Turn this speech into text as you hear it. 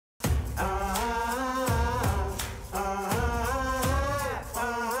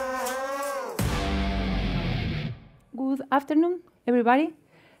afternoon, everybody.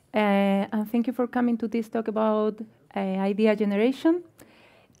 And thank you for coming to this talk about idea generation.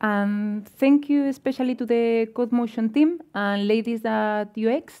 And thank you especially to the Codemotion team and ladies at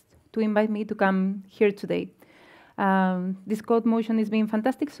UX to invite me to come here today. This Codemotion is being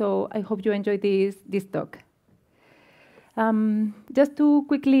fantastic, so I hope you enjoy this talk. Just to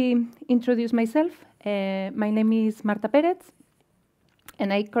quickly introduce myself, my name is Marta Pérez,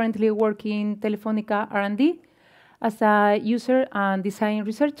 and I currently work in Telefónica R&D as a user and design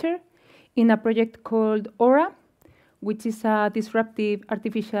researcher in a project called Aura, which is a disruptive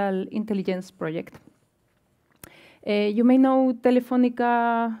artificial intelligence project. You may know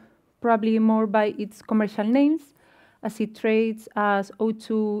Telefónica probably more by its commercial names, as it trades as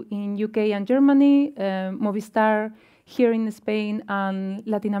O2 in UK and Germany, Movistar here in Spain and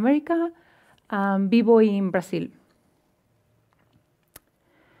Latin America, and Vivo in Brazil.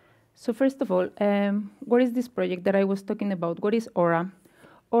 So first of all, what is this project that I was talking about? What is Aura?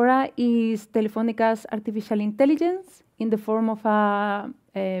 Aura is Telefónica's artificial intelligence in the form of a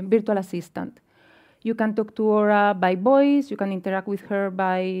virtual assistant. You can talk to Aura by voice, you can interact with her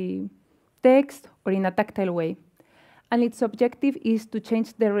by text or in a tactile way. And its objective is to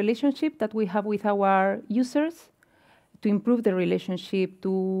change the relationship that we have with our users, to improve the relationship,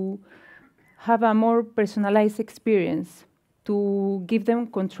 to have a more personalized experience, to give them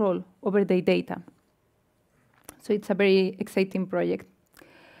control over their data. So it's a very exciting project.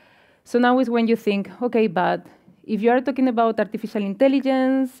 So now is when you think, okay, but if you are talking about artificial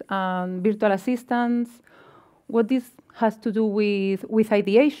intelligence and virtual assistants, what this has to do with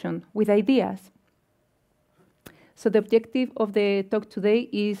ideation, with ideas? So the objective of the talk today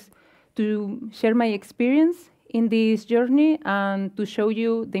is to share my experience in this journey and to show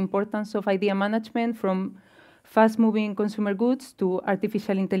you the importance of idea management from fast-moving consumer goods to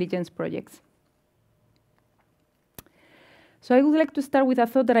artificial intelligence projects. So I would like to start with a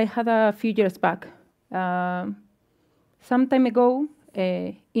thought that I had a few years back. Some time ago,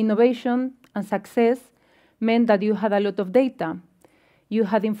 innovation and success meant that you had a lot of data. You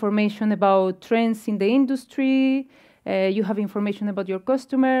had information about trends in the industry, you have information about your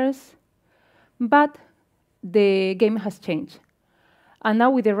customers, but the game has changed. And now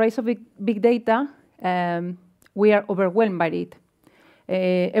with the rise of big data, we are overwhelmed by it.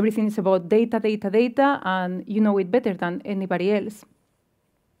 Everything is about data, data, data, and you know it better than anybody else.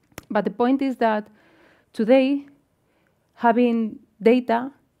 But the point is that today, having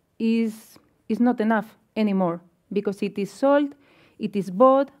data is not enough anymore because it is sold, it is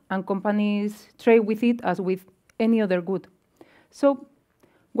bought, and companies trade with it as with any other good. So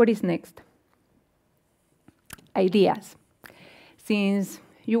what is next? Ideas. Since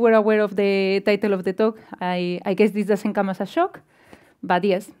you were aware of the title of the talk, I guess this doesn't come as a shock, but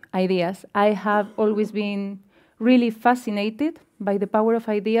yes, ideas. I have always been really fascinated by the power of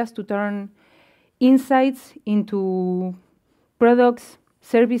ideas to turn insights into products,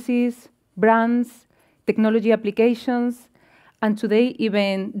 services, brands, technology applications, and today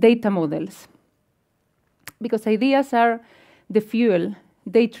even data models. Because ideas are the fuel,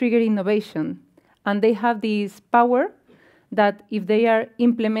 they trigger innovation, and they have this power that if they are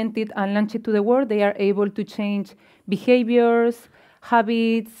implemented and launched to the world, they are able to change behaviors,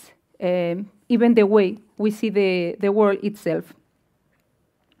 habits, even the way we see the world itself.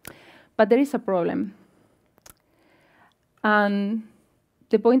 But there is a problem. And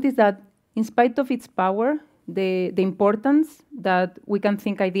the point is that in spite of its power, the importance that we can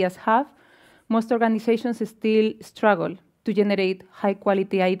think ideas have, most organizations still struggle to generate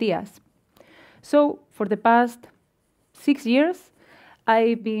high-quality ideas. So for the past 6 years,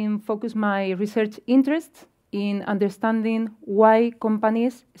 I've been focused my research interests in understanding why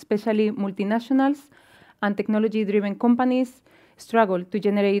companies, especially multinationals and technology-driven companies, struggle to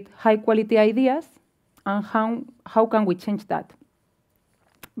generate high-quality ideas and how can we change that.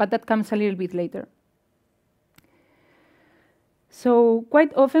 But that comes a little bit later. So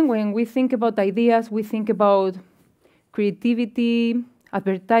quite often when we think about ideas, we think about creativity,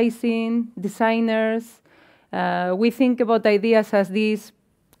 advertising, designers. We think about ideas as this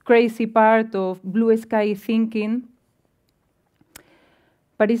crazy part of blue sky thinking.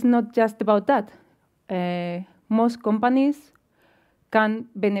 But it's not just about that. Most companies can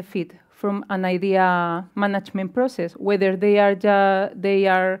benefit from an idea management process, whether they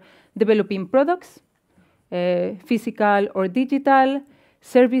are developing products, physical or digital,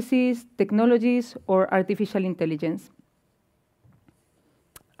 services, technologies, or artificial intelligence.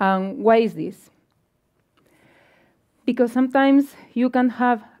 And why is this? Because sometimes you can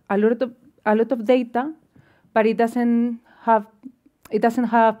have a lot of data, but it doesn't have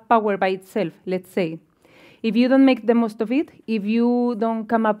power by itself, let's say. If you don't make the most of it, if you don't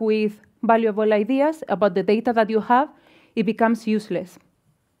come up with valuable ideas about the data that you have, it becomes useless.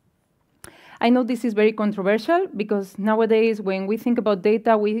 I know this is very controversial because nowadays when we think about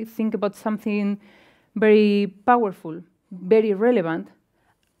data, we think about something very powerful, very relevant,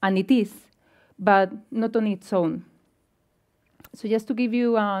 and it is, but not on its own. So just to give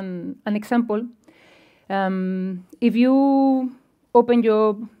you an example, if you open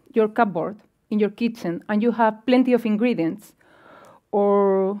your cupboard in your kitchen and you have plenty of ingredients,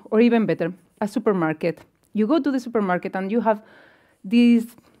 or even better, a supermarket. You go to the supermarket and you have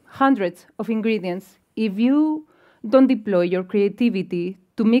these hundreds of ingredients. If you don't deploy your creativity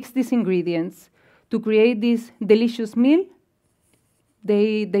to mix these ingredients to create this delicious meal,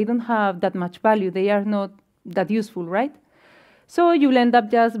 they don't have that much value. They are not that useful, right? So you'll end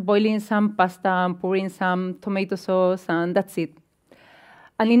up just boiling some pasta and pouring some tomato sauce, and that's it.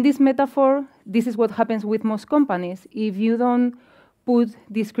 And in this metaphor, this is what happens with most companies. If you don't put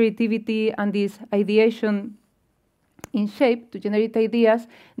this creativity and this ideation in shape to generate ideas,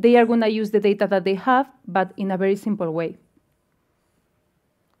 they are going to use the data that they have, but in a very simple way.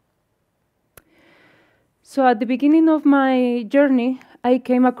 So at the beginning of my journey, I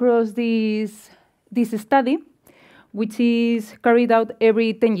came across this study, which is carried out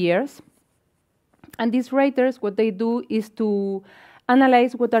every 10 years. And these writers, what they do is to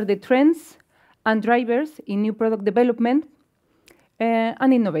analyze what are the trends and drivers in new product development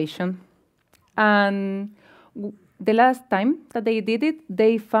and innovation. And the last time that they did it,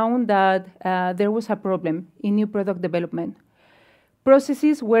 they found that there was a problem in new product development.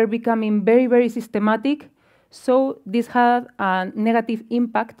 Processes were becoming very, very systematic, so this had a negative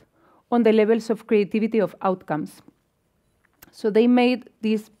impact on the levels of creativity of outcomes. So they made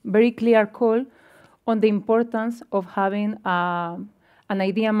this very clear call on the importance of having an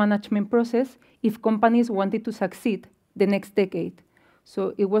idea management process if companies wanted to succeed the next decade.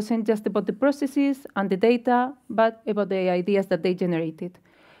 So it wasn't just about the processes and the data, but about the ideas that they generated.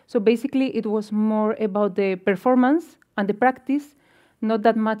 So basically, it was more about the performance and the practice, not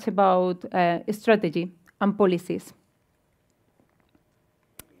that much about strategy and policies.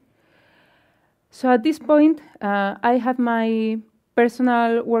 So at this point, I had my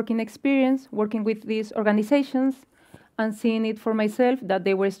personal working experience working with these organizations and seeing it for myself that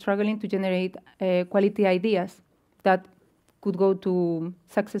they were struggling to generate quality ideas that could go to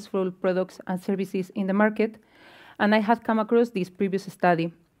successful products and services in the market. And I had come across this previous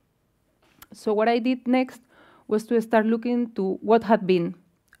study. So what I did next was to start looking to what had been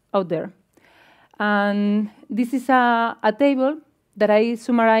out there. And this is a table that I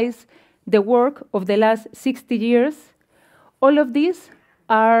summarize the work of the last 60 years. All of these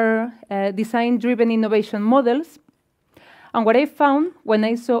are design-driven innovation models. And what I found when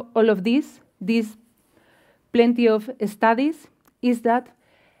I saw all of these plenty of studies, is that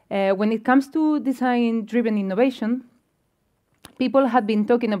when it comes to design-driven innovation, people had been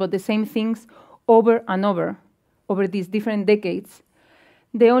talking about the same things over and over these different decades.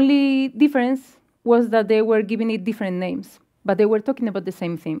 The only difference was that they were giving it different names, but they were talking about the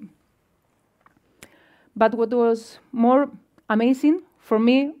same thing. But what was more amazing for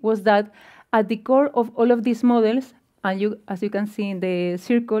me was that at the core of all of these models, and as you can see in the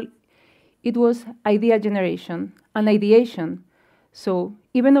circle, it was idea generation and ideation. So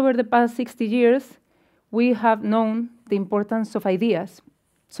even over the past 60 years, we have known the importance of ideas.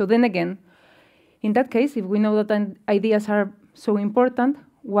 So then again, in that case, if we know that ideas are so important,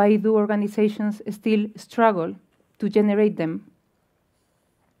 why do organizations still struggle to generate them?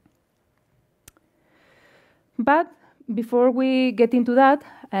 But before we get into that,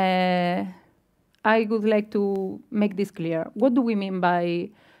 I would like to make this clear. What do we mean by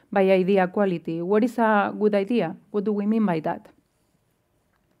idea quality? What is a good idea? What do we mean by that?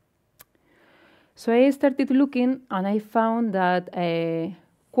 So I started looking, and I found that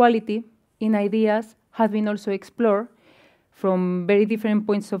quality in ideas has been also explored from very different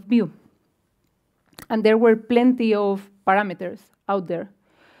points of view. And there were plenty of parameters out there.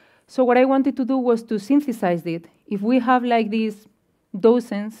 So what I wanted to do was to synthesize it. If we have like these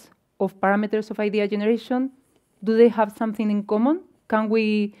dozens of parameters of idea generation, do they have something in common? Can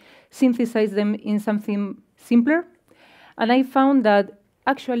we synthesize them in something simpler? And I found that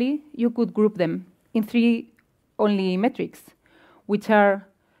actually you could group them in 3 only metrics, which are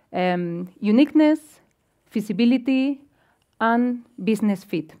uniqueness, feasibility, and business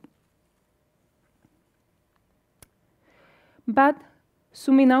fit. But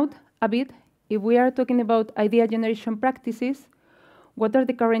zooming out a bit, if we are talking about idea generation practices, what are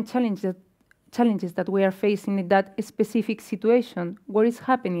the current challenges that we are facing in that specific situation? What is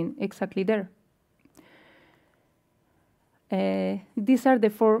happening exactly there? these are the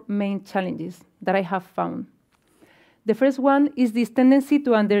 4 main challenges that I have found. The first one is this tendency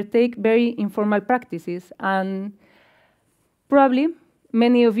to undertake very informal practices. And probably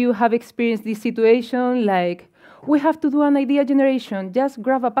many of you have experienced this situation, like, we have to do an idea generation. Just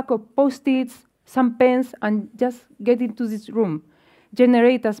grab a pack of Post-its, some pens, and just get into this room.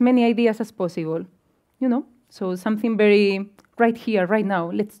 Generate as many ideas as possible. You know, so something very right here, right now,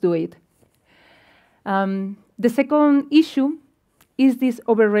 let's do it. The second issue is this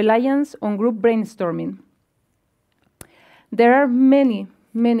over-reliance on group brainstorming. There are many,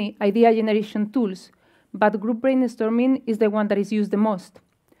 many idea generation tools, but group brainstorming is the one that is used the most.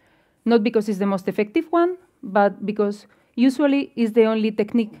 Not because it's the most effective one, but because usually it's the only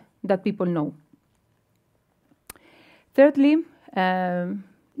technique that people know. Thirdly,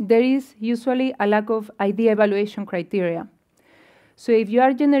 there is usually a lack of idea evaluation criteria. So if you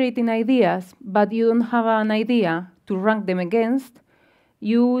are generating ideas, but you don't have an idea to rank them against,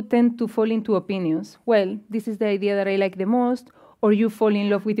 you tend to fall into opinions. Well, this is the idea that I like the most, or you fall in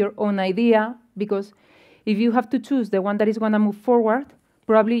love with your own idea, because if you have to choose the one that is going to move forward,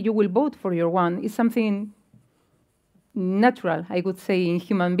 probably you will vote for your one. It's something natural, I would say, in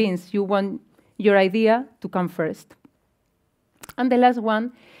human beings. You want your idea to come first. And the last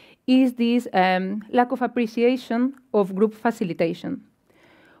one is this lack of appreciation of group facilitation.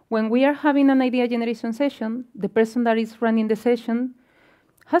 When we are having an idea generation session, the person that is running the session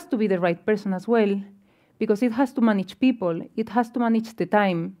has to be the right person as well, because it has to manage people, it has to manage the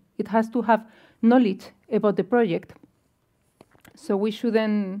time, it has to have knowledge about the project. So we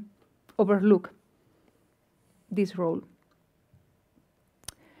shouldn't overlook this role.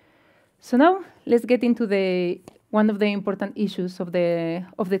 So now let's get into one of the important issues of the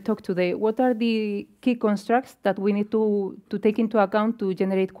talk today. What are the key constructs that we need to take into account to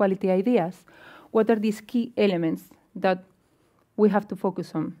generate quality ideas? What are these key elements that we have to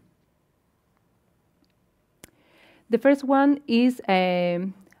focus on? The first one is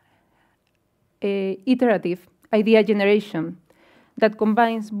iterative idea generation that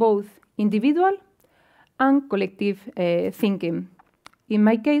combines both individual and collective thinking. In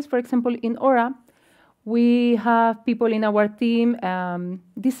my case, for example, in Aura, we have people in our team,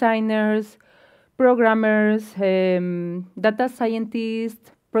 designers, programmers, data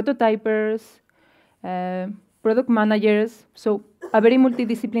scientists, prototypers, product managers, so a very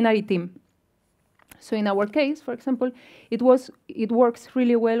multidisciplinary team. So in our case, for example, it works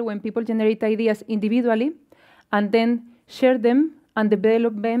really well when people generate ideas individually and then share them and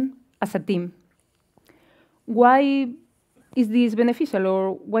develop them as a team. Why is this beneficial,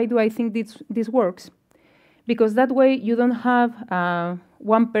 or why do I think this works? Because that way you don't have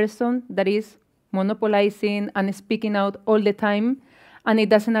one person that is monopolizing and speaking out all the time, and it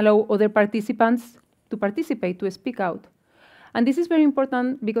doesn't allow other participants to participate, to speak out. And this is very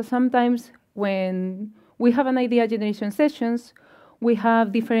important because sometimes when we have an idea generation sessions, we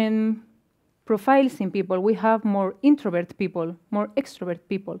have different profiles in people. We have more introvert people, more extrovert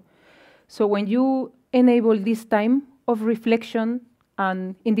people. So when you enable this time of reflection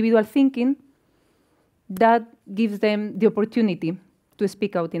and individual thinking, that gives them the opportunity to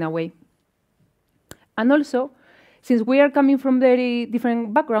speak out in a way. And also, since we are coming from very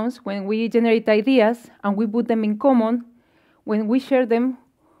different backgrounds, when we generate ideas and we put them in common, when we share them,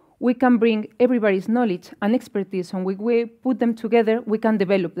 we can bring everybody's knowledge and expertise, and when we put them together, we can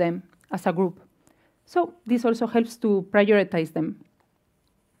develop them as a group. So this also helps to prioritize them.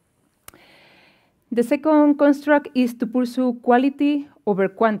 The second construct is to pursue quality over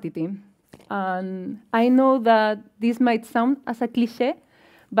quantity. And I know that this might sound as a cliche,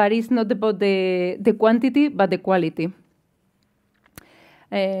 but it's not about the quantity, but the quality.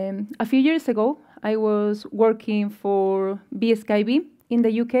 A few years ago, I was working for BSKB in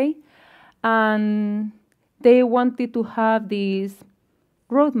the UK, and they wanted to have this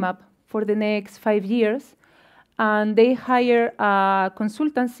roadmap for the next 5 years, and they hired a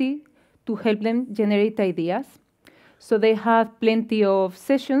consultancy to help them generate ideas. So they had plenty of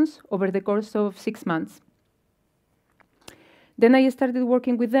sessions over the course of 6 months. Then I started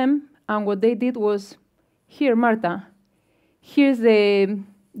working with them, and what they did was, here, Marta, here's the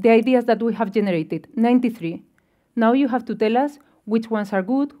ideas that we have generated, 93. Now you have to tell us which ones are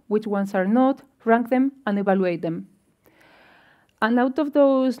good, which ones are not, rank them, and evaluate them. And out of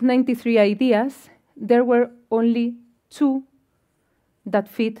those 93 ideas, there were only 2 that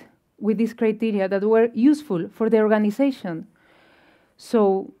fit with this criteria, that were useful for the organization.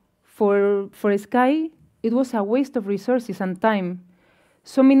 So for Sky, it was a waste of resources and time.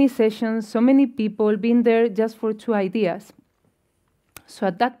 So many sessions, so many people being there just for 2 ideas. So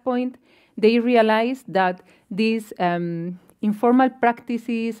at that point, they realized that these informal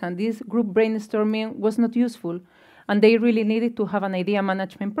practices and this group brainstorming was not useful, and they really needed to have an idea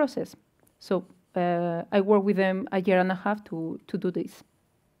management process. So I worked with them a year and a half to do this.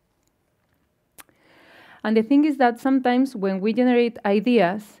 And the thing is that sometimes when we generate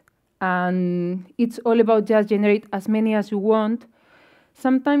ideas, and it's all about just generate as many as you want,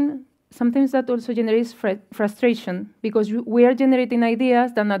 sometimes that also generates frustration, because we are generating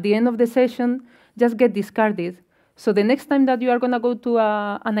ideas that at the end of the session just get discarded. So the next time that you are going to go to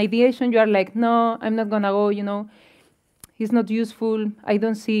an ideation, you are like, no, I'm not going to go, you know, it's not useful. I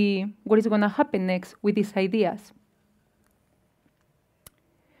don't see what is going to happen next with these ideas.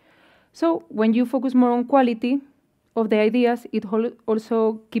 So when you focus more on quality of the ideas, it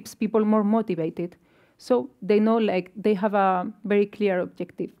also keeps people more motivated. So they know, like, they have a very clear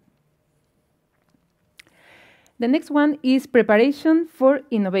objective. The next one is preparation for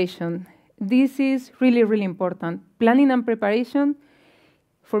innovation. This is really, really important. Planning and preparation,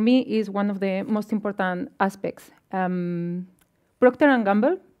 for me, is one of the most important aspects. Procter &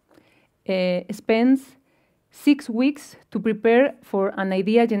 Gamble spends 6 weeks to prepare for an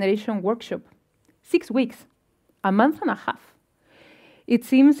idea generation workshop. 6 weeks, a month and a half. It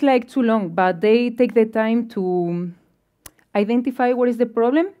seems like too long, but they take the time to identify what is the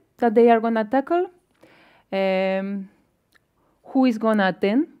problem that they are going to tackle, who is going to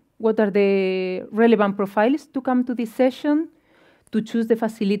attend, what are the relevant profiles to come to this session, to choose the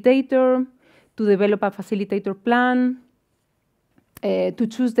facilitator, to develop a facilitator plan, to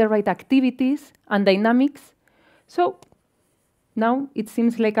choose the right activities and dynamics. So now it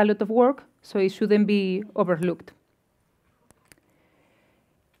seems like a lot of work, so it shouldn't be overlooked.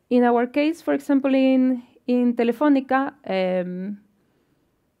 In our case, for example, in Telefónica,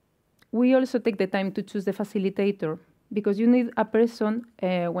 we also take the time to choose the facilitator, because you need a person,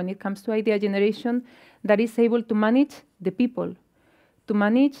 when it comes to idea generation, that is able to manage the people, to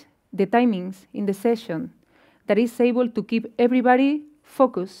manage the timings in the session, that is able to keep everybody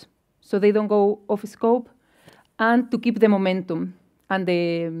focused so they don't go off scope, and to keep the momentum and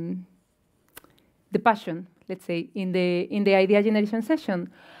the passion, let's say, in the idea generation session.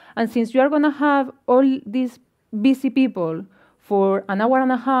 And since you are going to have all these busy people for an hour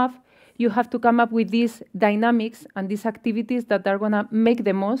and a half, you have to come up with these dynamics and these activities that are going to make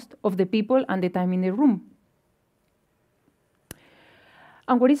the most of the people and the time in the room.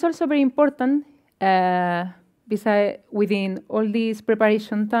 And what is also very important, within all this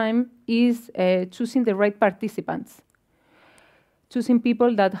preparation time, is choosing the right participants. Choosing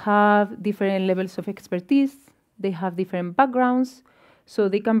people that have different levels of expertise, they have different backgrounds, so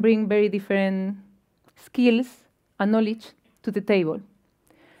they can bring very different skills and knowledge to the table.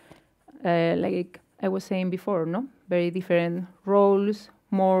 Like I was saying before, no? Very different roles,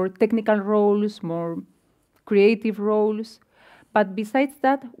 more technical roles, more creative roles. But besides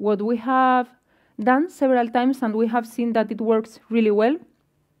that, what we have done several times, and we have seen that it works really well,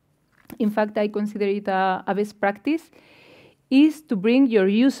 in fact, I consider it a best practice, is to bring your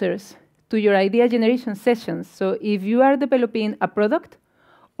users to your idea generation sessions. So if you are developing a product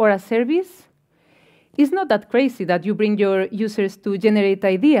or a service, it's not that crazy that you bring your users to generate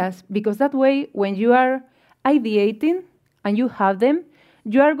ideas, because that way, when you are ideating and you have them,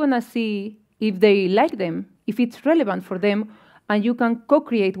 you are going to see if they like them, if it's relevant for them, and you can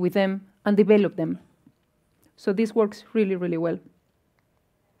co-create with them and develop them. So this works really, really well.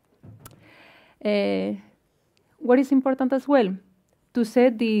 What is important as well? To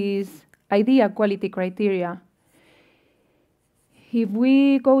set these idea quality criteria. If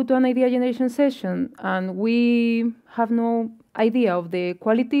we go to an idea generation session and we have no idea of the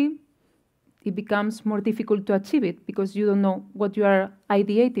quality, it becomes more difficult to achieve it, because you don't know what you are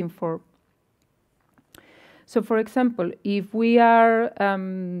ideating for. So for example, if we are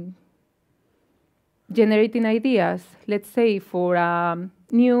generating ideas, let's say for a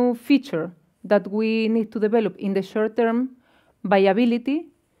new feature that we need to develop in the short term, viability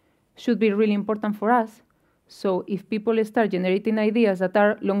should be really important for us. So if people start generating ideas that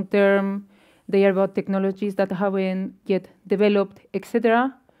are long-term, they are about technologies that haven't yet developed,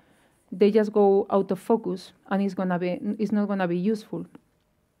 etc., they just go out of focus, and it's not going to be useful.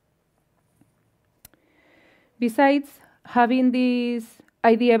 Besides, having these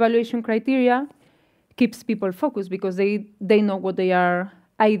idea evaluation criteria keeps people focused, because they know what they are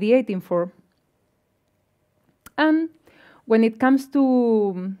ideating for. And when it comes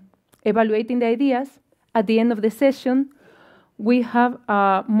to evaluating the ideas, at the end of the session, we have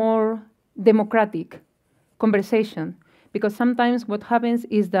a more democratic conversation, because sometimes what happens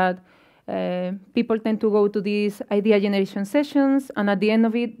is that People tend to go to these idea generation sessions, and at the end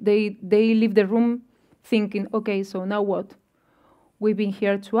of it, they leave the room thinking, okay, so now what? We've been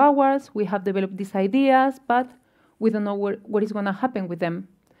here 2 hours, we have developed these ideas, but we don't know what is going to happen with them.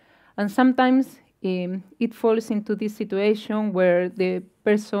 And sometimes it falls into this situation where the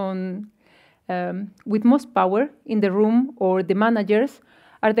person with most power in the room, or the managers,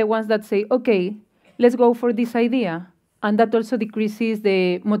 are the ones that say, okay, let's go for this idea. And that also decreases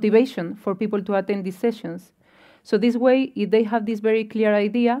the motivation for people to attend these sessions. So this way, if they have this very clear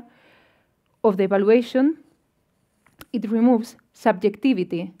idea of the evaluation, it removes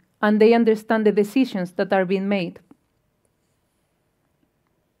subjectivity, and they understand the decisions that are being made.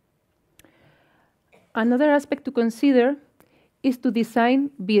 Another aspect to consider is to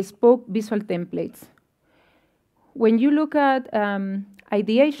design bespoke visual templates. When you look at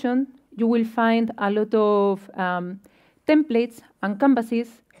ideation, you will find a lot of templates and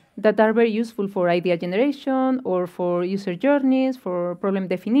canvases that are very useful for idea generation or for user journeys, for problem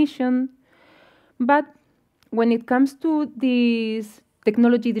definition. But when it comes to these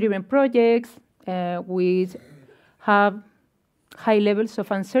technology-driven projects which have high levels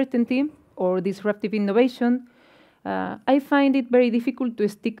of uncertainty or disruptive innovation, I find it very difficult to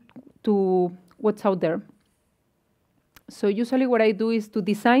stick to what's out there. So usually what I do is to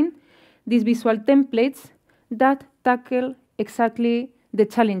design these visual templates that tackle exactly the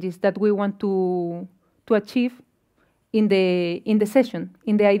challenges that we want to achieve in the session,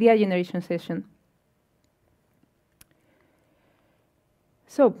 in the idea generation session.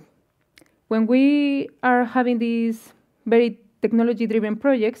 So when we are having these very technology-driven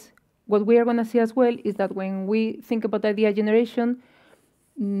projects, what we are going to see as well is that when we think about idea generation,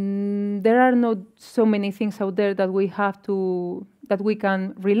 there are not so many things out there that we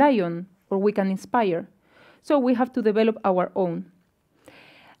can rely on or we can inspire. So we have to develop our own.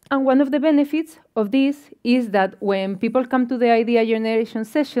 And one of the benefits of this is that when people come to the idea generation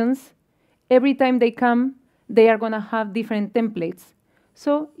sessions, every time they come, they are going to have different templates.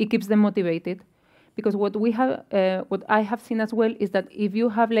 So it keeps them motivated. Because what I have seen as well is that if you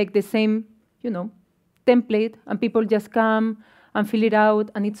have like the same, template, and people just come and fill it out,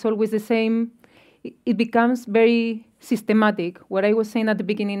 and it's always the same, it becomes very systematic. What I was saying at the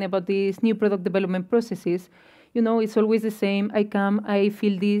beginning about these new product development processes, it's always the same. I come, I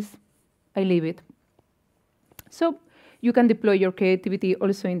fill this, I leave it. So you can deploy your creativity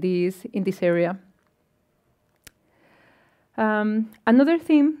also in this area. Another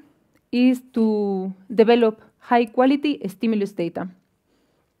thing is to develop high-quality stimulus data,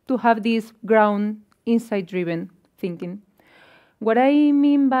 to have this ground, insight-driven thinking. What I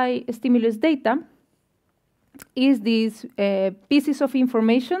mean by stimulus data is these pieces of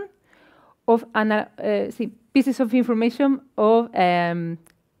information of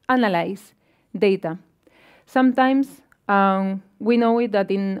analyze data. Sometimes we know it that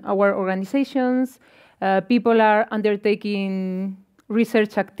in our organizations, people are undertaking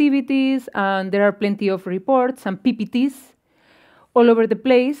research activities, and there are plenty of reports and PPTs all over the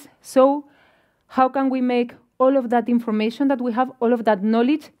place. So how can we make all of that information that we have, all of that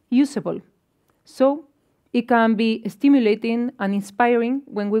knowledge, usable? So it can be stimulating and inspiring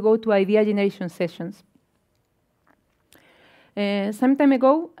when we go to idea generation sessions. Some time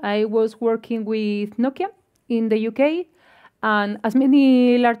ago, I was working with Nokia in the UK, and as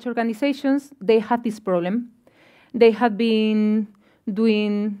many large organizations, they had this problem. They had been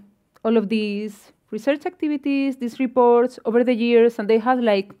doing all of these research activities, these reports over the years, and they had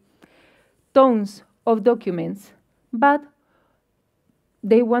like tons of documents, but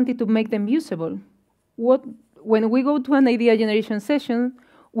they wanted to make them usable. When we go to an idea generation session,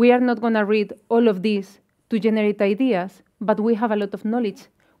 we are not going to read all of this to generate ideas, but we have a lot of knowledge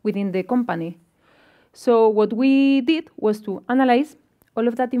within the company. So what we did was to analyze all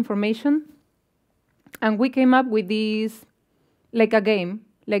of that information, and we came up with this, like a game,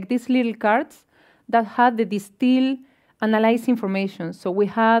 like these little cards that had the distill analyze information. So we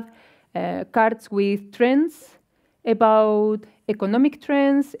had cards with trends, about economic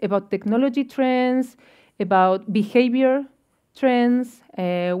trends, about technology trends, about behavior trends.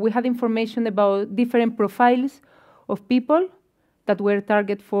 We had information about different profiles of people that were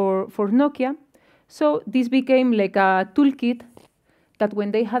target for Nokia. So this became like a toolkit that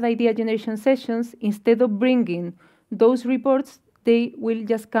when they had idea generation sessions, instead of bringing those reports, they will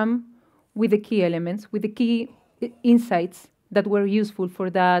just come with the key elements, with the key insights that were useful for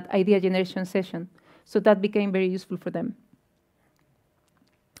that idea generation session. So that became very useful for them.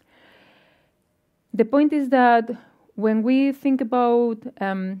 The point is that when we think about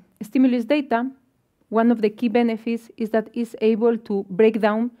stimulus data, one of the key benefits is that it's able to break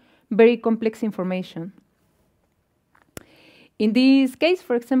down very complex information. In this case,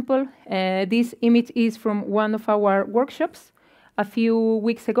 for example, this image is from one of our workshops. A few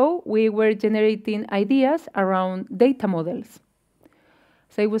weeks ago, we were generating ideas around data models.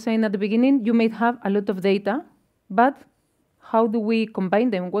 So I was saying at the beginning, you may have a lot of data, but how do we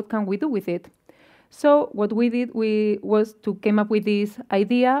combine them? What can we do with it? So what we did was to come up with this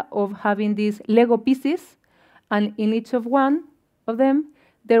idea of having these Lego pieces, and in each of one of them,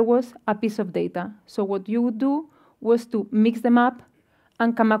 there was a piece of data. So what you would do was to mix them up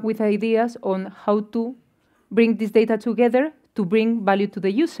and come up with ideas on how to bring this data together to bring value to the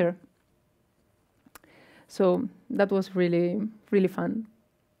user. So that was really, really fun.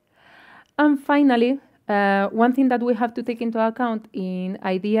 And finally, one thing that we have to take into account in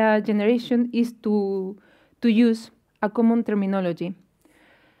idea generation is to use a common terminology.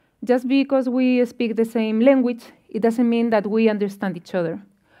 Just because we speak the same language, it doesn't mean that we understand each other.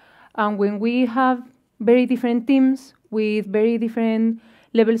 And when we have very different teams with very different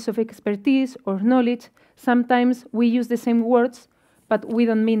levels of expertise or knowledge, sometimes we use the same words, but we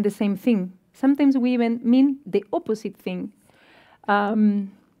don't mean the same thing. Sometimes we even mean the opposite thing. In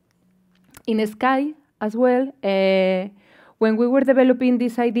Sky as well, when we were developing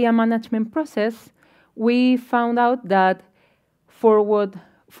this idea management process, we found out that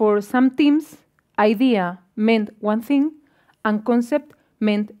for some teams, idea meant one thing and concept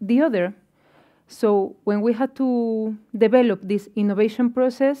meant the other. So when we had to develop this innovation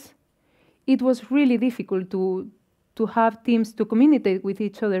process, it was really difficult to have teams to communicate with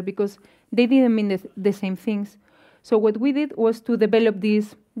each other because they didn't mean the same things. So what we did was to develop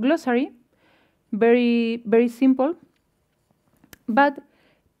this glossary, very, very simple, but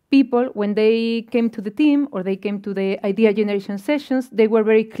people, when they came to the team or they came to the idea generation sessions, they were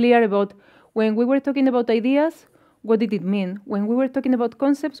very clear about when we were talking about ideas, what did it mean? When we were talking about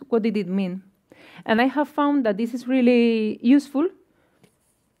concepts, what did it mean? And I have found that this is really useful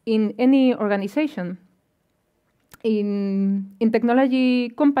in any organization. In technology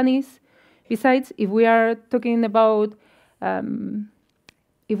companies, besides, if we are talking about,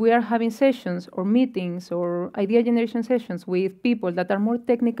 if we are having sessions or meetings or idea generation sessions with people that are more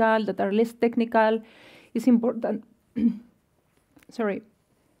technical, that are less technical, it's important. Sorry.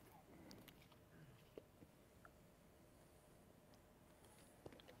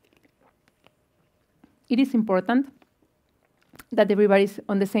 It is important that everybody's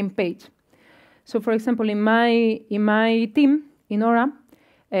on the same page. So, for example, in my team, in Aura,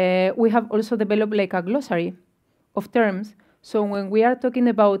 we have also developed like a glossary of terms. So when we are talking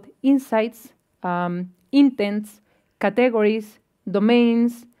about insights, intents, categories,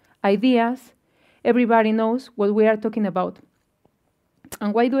 domains, ideas, everybody knows what we are talking about.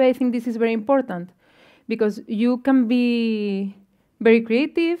 And why do I think this is very important? Because you can be very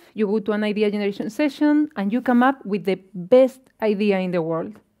creative, you go to an idea generation session, and you come up with the best idea in the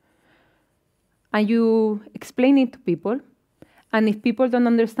world. And you explain it to people. And if people don't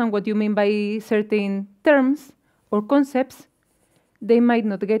understand what you mean by certain terms or concepts, they might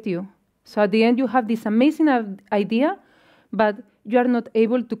not get you. So at the end, you have this amazing idea, but you are not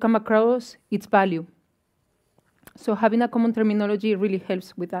able to come across its value. So having a common terminology really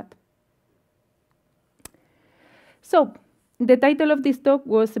helps with that. So the title of this talk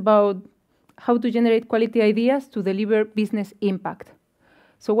was about how to generate quality ideas to deliver business impact.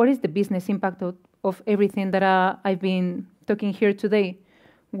 So what is the business impact of everything that I've been talking here today?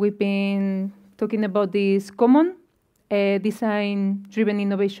 We've been talking about these common design-driven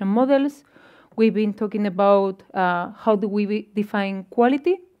innovation models. We've been talking about how do we define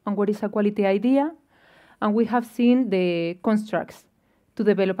quality and what is a quality idea. And we have seen the constructs to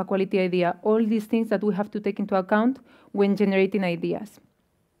develop a quality idea, all these things that we have to take into account when generating ideas.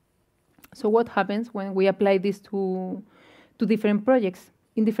 So what happens when we apply this to different projects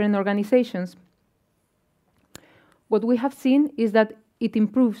in different organizations? What we have seen is that it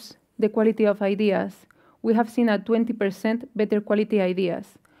improves the quality of ideas. We have seen a 20% better quality ideas.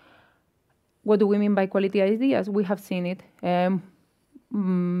 What do we mean by quality ideas? We have seen it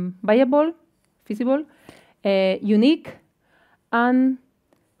viable, feasible, unique, and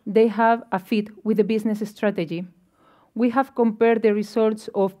they have a fit with the business strategy. We have compared the results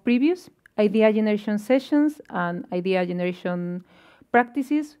of previous idea generation sessions and idea generation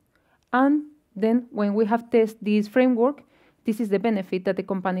practices, and then when we have tested this framework, this is the benefit that the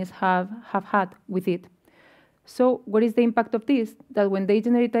companies have had with it. So what is the impact of this? That when they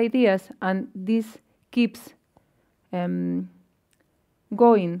generate ideas and this keeps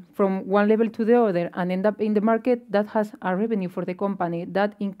going from one level to the other and end up in the market, that has a revenue for the company,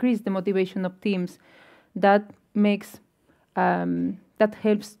 that increases the motivation of teams, that makes the that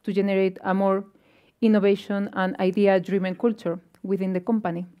helps to generate a more innovation and idea-driven culture within the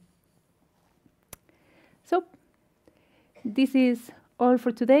company. So this is all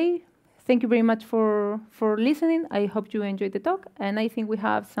for today. Thank you very much for listening. I hope you enjoyed the talk, and I think we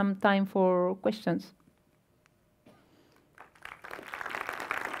have some time for questions.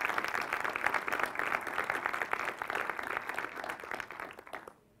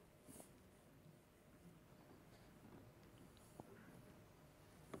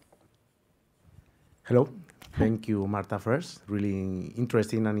 Hello. Thank you, Marta, first. Really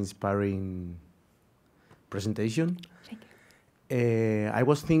interesting and inspiring presentation. Thank you. I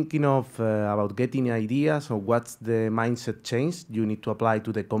was thinking of about getting ideas of what's the mindset change you need to apply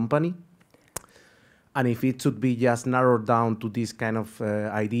to the company, and if it should be just narrowed down to this kind of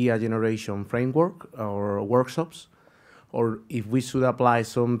idea generation framework or workshops, or if we should apply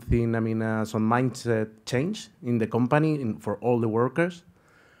something, some mindset change in the company for all the workers,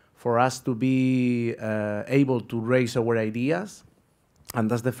 for us to be able to raise our ideas. And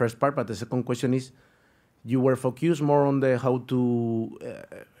that's the first part. But the second question is, you were focused more on the how to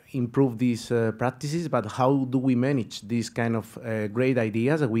improve these practices, but how do we manage these kind of great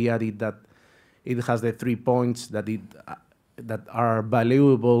ideas? We added that it has the 3 points that are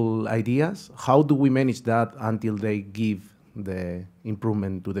valuable ideas. How do we manage that until they give the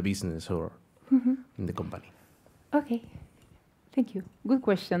improvement to the business or in the company? Okay. Thank you. Good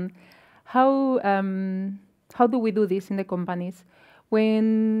question. How do we do this in the companies?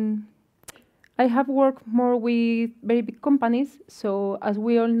 When I have worked more with very big companies, so as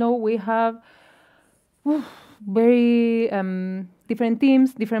we all know, we have very different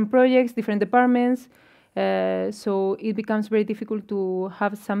teams, different projects, different departments, so it becomes very difficult to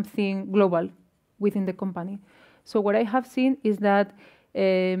have something global within the company. So what I have seen is that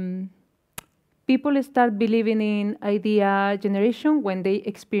people start believing in idea generation when they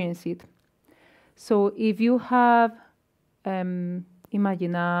experience it. So if you have,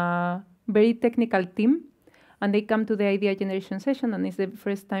 imagine a very technical team, and they come to the idea generation session, and it's the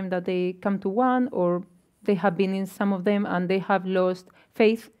first time that they come to one, or they have been in some of them, and they have lost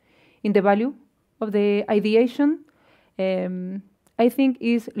faith in the value of the ideation, I think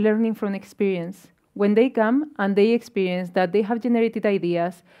is learning from experience. When they come and they experience that they have generated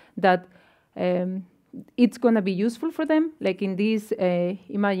ideas that it's going to be useful for them, like in this,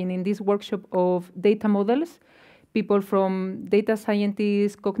 imagine in this workshop of data models, people from data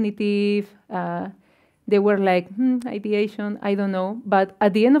scientists, cognitive, they were like, ideation, I don't know. But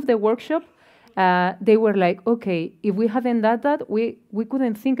at the end of the workshop, they were like, okay, if we hadn't done that, we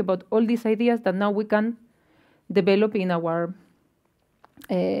couldn't think about all these ideas that now we can develop in our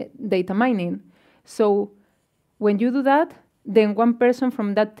data mining. So when you do that, then one person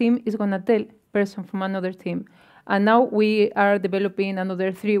from that team is going to tell person from another team. And now we are developing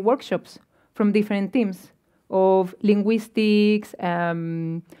another 3 workshops from different teams of linguistics,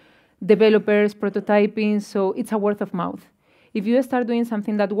 developers, prototyping. So it's a word of mouth. If you start doing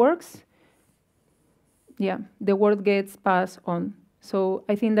something that works, yeah, the word gets passed on. So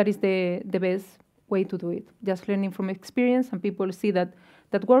I think that is the best way to do it. Just learning from experience, and people see that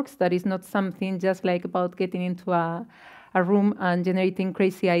that works. That is not something just like about getting into a room and generating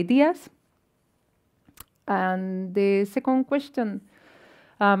crazy ideas. And the second question,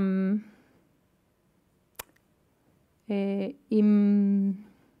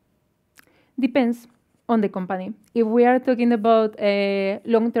 depends on the company. If we are talking about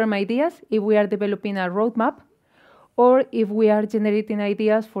long-term ideas, if we are developing a roadmap, or if we are generating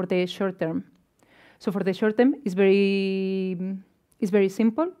ideas for the short term. So for the short term, it's very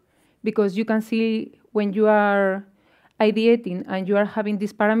simple, because you can see when you are ideating and you are having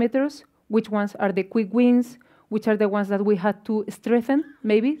these parameters, which ones are the quick wins, which are the ones that we had to strengthen,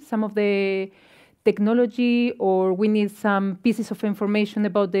 maybe some of the technology, or we need some pieces of information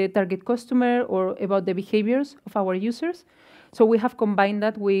about the target customer or about the behaviors of our users. So we have combined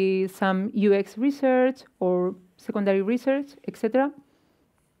that with some UX research or secondary research, etc.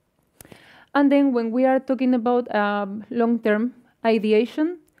 And then when we are talking about long-term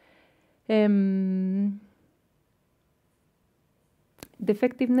ideation, the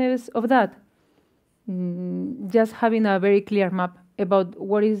effectiveness of that, just having a very clear map about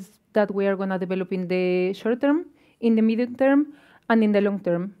what is that we are going to develop in the short term, in the medium term, and in the long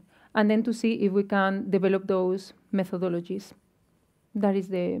term, and then to see if we can develop those methodologies. That is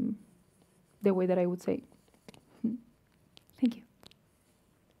the way that I would say. Thank you.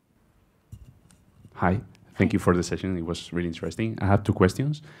 Hi. Thank you for the session. It was really interesting. I have 2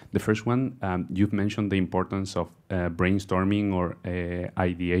 questions. The first one, you've mentioned the importance of brainstorming or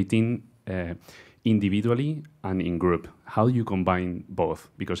ideating individually and in group? How do you combine both?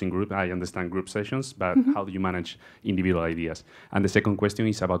 Because in group, I understand group sessions, but how do you manage individual ideas? And the second question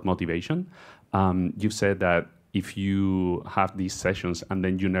is about motivation. You said that if you have these sessions and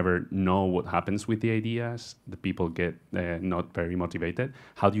then you never know what happens with the ideas, the people get not very motivated.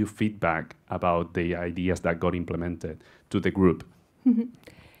 How do you feedback about the ideas that got implemented to the group?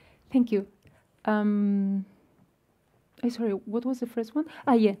 Thank you. Sorry, what was the first one?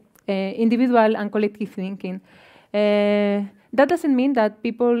 Individual and collective thinking. That doesn't mean that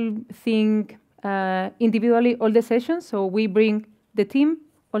people think individually all the sessions, so we bring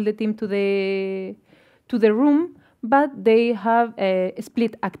all the team to the room, but they have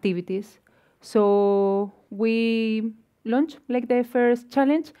split activities. So we launch like the first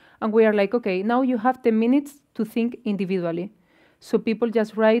challenge, and we are like, okay, now you have 10 minutes to think individually. So people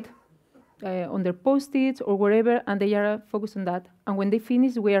just write on their post-its or wherever, and they are focused on that. And when they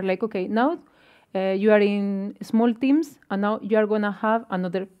finish, we are like, okay, now you are in small teams, and now you are going to have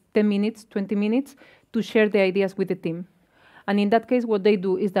another 10 minutes, 20 minutes to share the ideas with the team. And in that case, what they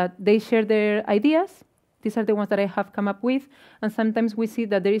do is that they share their ideas. These are the ones that I have come up with, and sometimes we see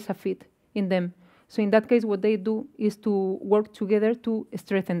that there is a fit in them. So in that case, what they do is to work together to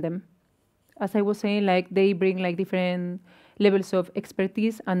strengthen them. As I was saying, like they bring like different levels of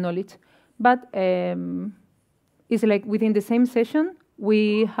expertise and knowledge. But it's like within the same session,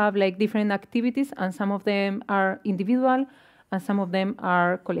 we have like different activities, and some of them are individual, and some of them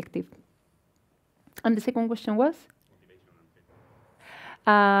are collective. And the second question was?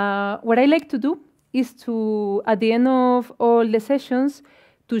 What I like to do is to, at the end of all the sessions,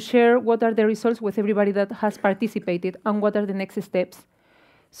 to share what are the results with everybody that has participated and what are the next steps.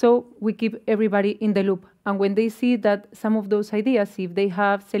 So we keep everybody in the loop. And when they see that some of those ideas, if they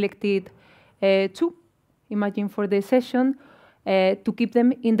have selected 2, imagine for the session, to keep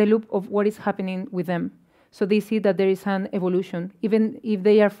them in the loop of what is happening with them. So they see that there is an evolution, even if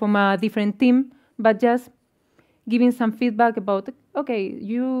they are from a different team, but just giving some feedback about, okay,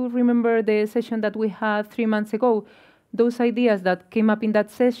 you remember the session that we had 3 months ago? Those ideas that came up in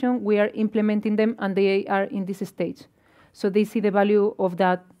that session, we are implementing them, and they are in this stage. So they see the value of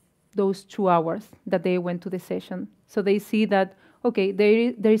those 2 hours that they went to the session. So they see that, okay,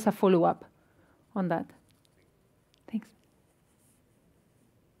 there is a follow-up on that. Thanks.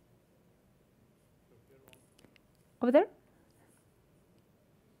 Over there?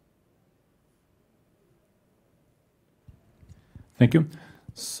 Thank you.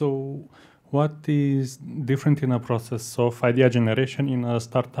 So what is different in a process of idea generation in a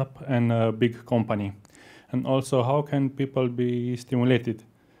startup and a big company? And also, how can people be stimulated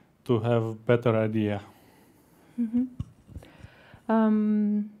to have better idea?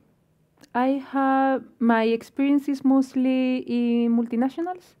 I have my experiences mostly in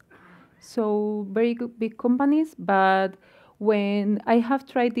multinationals, so very big companies, but when I have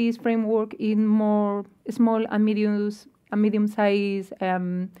tried this framework in more small and medium-sized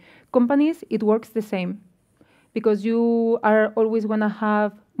companies, it works the same, because you are always going to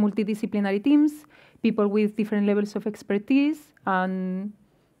have multidisciplinary teams, people with different levels of expertise, and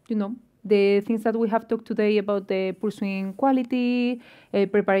the things that we have talked today about the pursuing quality,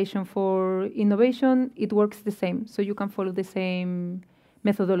 preparation for innovation, it works the same. So you can follow the same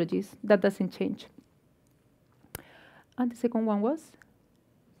methodologies. That doesn't change. And the second one was?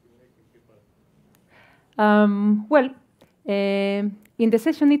 In the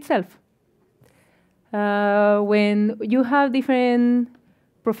session itself, when you have different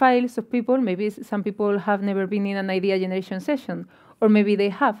profiles of people, maybe some people have never been in an idea generation session, or maybe they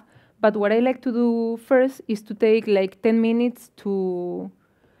have. But what I like to do first is to take like 10 minutes to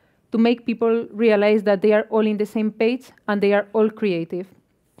make people realize that they are all in the same page and they are all creative.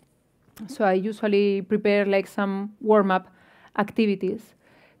 So I usually prepare like some warm-up activities.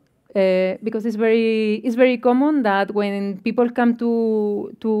 Because it's very common that when people come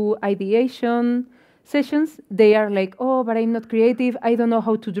to ideation sessions, they are like, oh, but I'm not creative, I don't know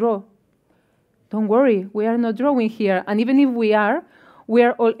how to draw. Don't worry, we are not drawing here. And even if we are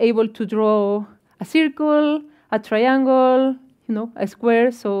all able to draw a circle, a triangle, a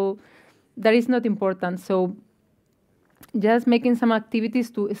square, so that is not important. So just making some activities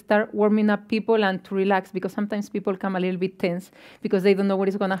to start warming up people and to relax, because sometimes people come a little bit tense because they don't know what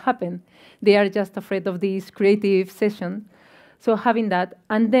is going to happen. They are just afraid of this creative session. So having that.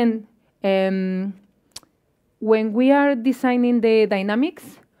 And then when we are designing the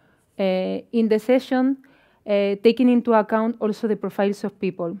dynamics in the session, taking into account also the profiles of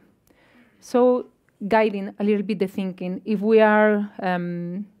people. So guiding a little bit the thinking. If we are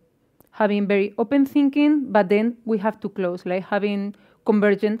having very open thinking, but then we have to close, like having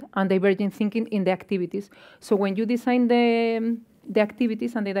convergent and divergent thinking in the activities. So when you design the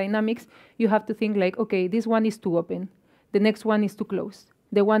activities and the dynamics, you have to think like, okay, this one is too open. The next one is too close.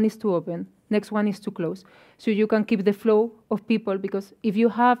 The one is too open. Next one is too close. So you can keep the flow of people, because if you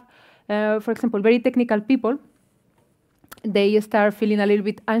have, for example, very technical people, they start feeling a little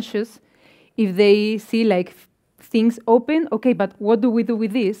bit anxious if they see like things open. Okay, but what do we do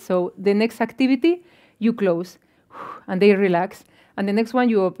with this? So the next activity, you close, and they relax. And the next one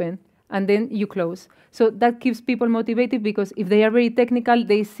you open, and then you close. So that keeps people motivated, because if they are very technical,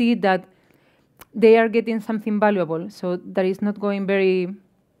 they see that they are getting something valuable. So that is not going very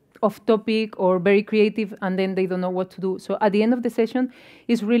off topic or very creative, and then they don't know what to do. So at the end of the session,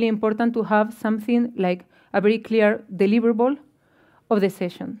 it's really important to have something like a very clear deliverable of the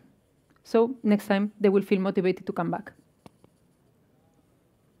session. So next time they will feel motivated to come back.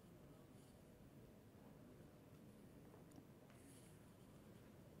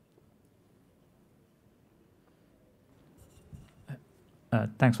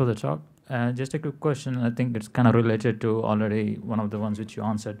 Thanks for the talk. Just a quick question. I think it's kind of related to already one of the ones which you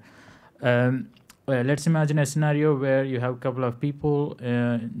answered. Let's imagine a scenario where you have a couple of people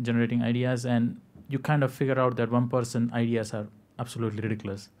generating ideas, and you kind of figure out that one person's ideas are absolutely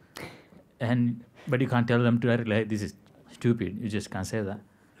ridiculous. But you can't tell them to like, this is stupid. You just can't say that.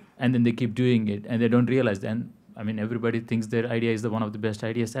 And then they keep doing it, and they don't realize then. I mean, everybody thinks their idea is one of the best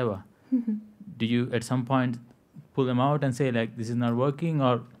ideas ever. Mm-hmm. Do you, at some point, pull them out and say, like, this is not working?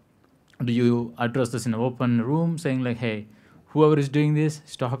 Or do you address this in an open room saying, like, hey, whoever is doing this,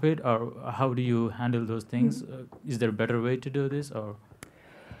 stop it? Or how do you handle those things? Is there a better way to do this? Or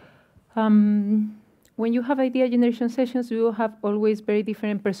when you have idea generation sessions, you have always very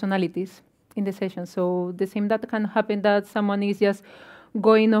different personalities in the session. So the same that can happen that someone is just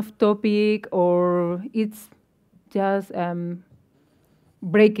going off topic, or it's just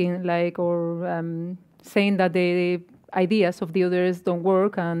breaking, like, or saying that the ideas of the others don't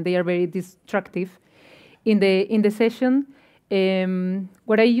work and they are very destructive in the session.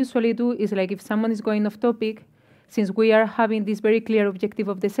 What I usually do is, like, if someone is going off topic, since we are having this very clear objective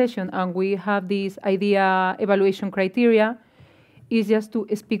of the session and we have this idea evaluation criteria, is just to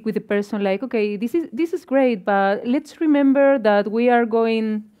speak with the person like, okay, this is great, but let's remember that we are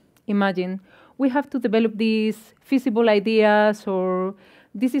going, imagine, we have to develop these feasible ideas, or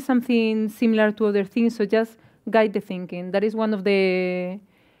this is something similar to other things, so just guide the thinking. That is one of the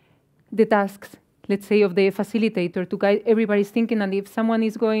tasks, let's say, of the facilitator, to guide everybody's thinking, and if someone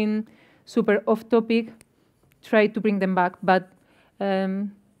is going super off topic, try to bring them back, but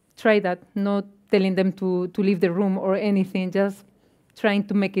try that, not telling them to leave the room or anything, just trying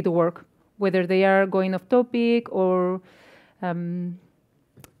to make it work, whether they are going off topic or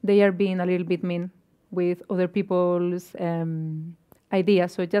they are being a little bit mean with other people's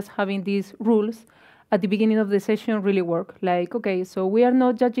ideas. So just having these rules at the beginning of the session really work. Like, okay, so we are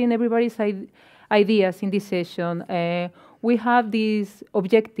not judging everybody's ideas in this session. We have this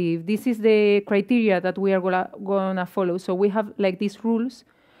objective. This is the criteria that we are gonna follow. So we have like these rules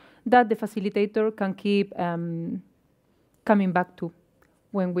that the facilitator can keep coming back to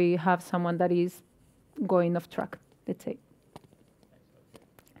when we have someone that is going off track, let's say.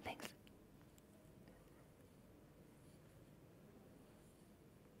 Thanks.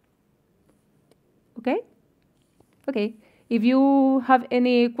 Okay? Okay. If you have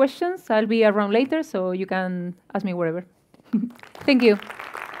any questions, I'll be around later, so you can ask me wherever. Thank you.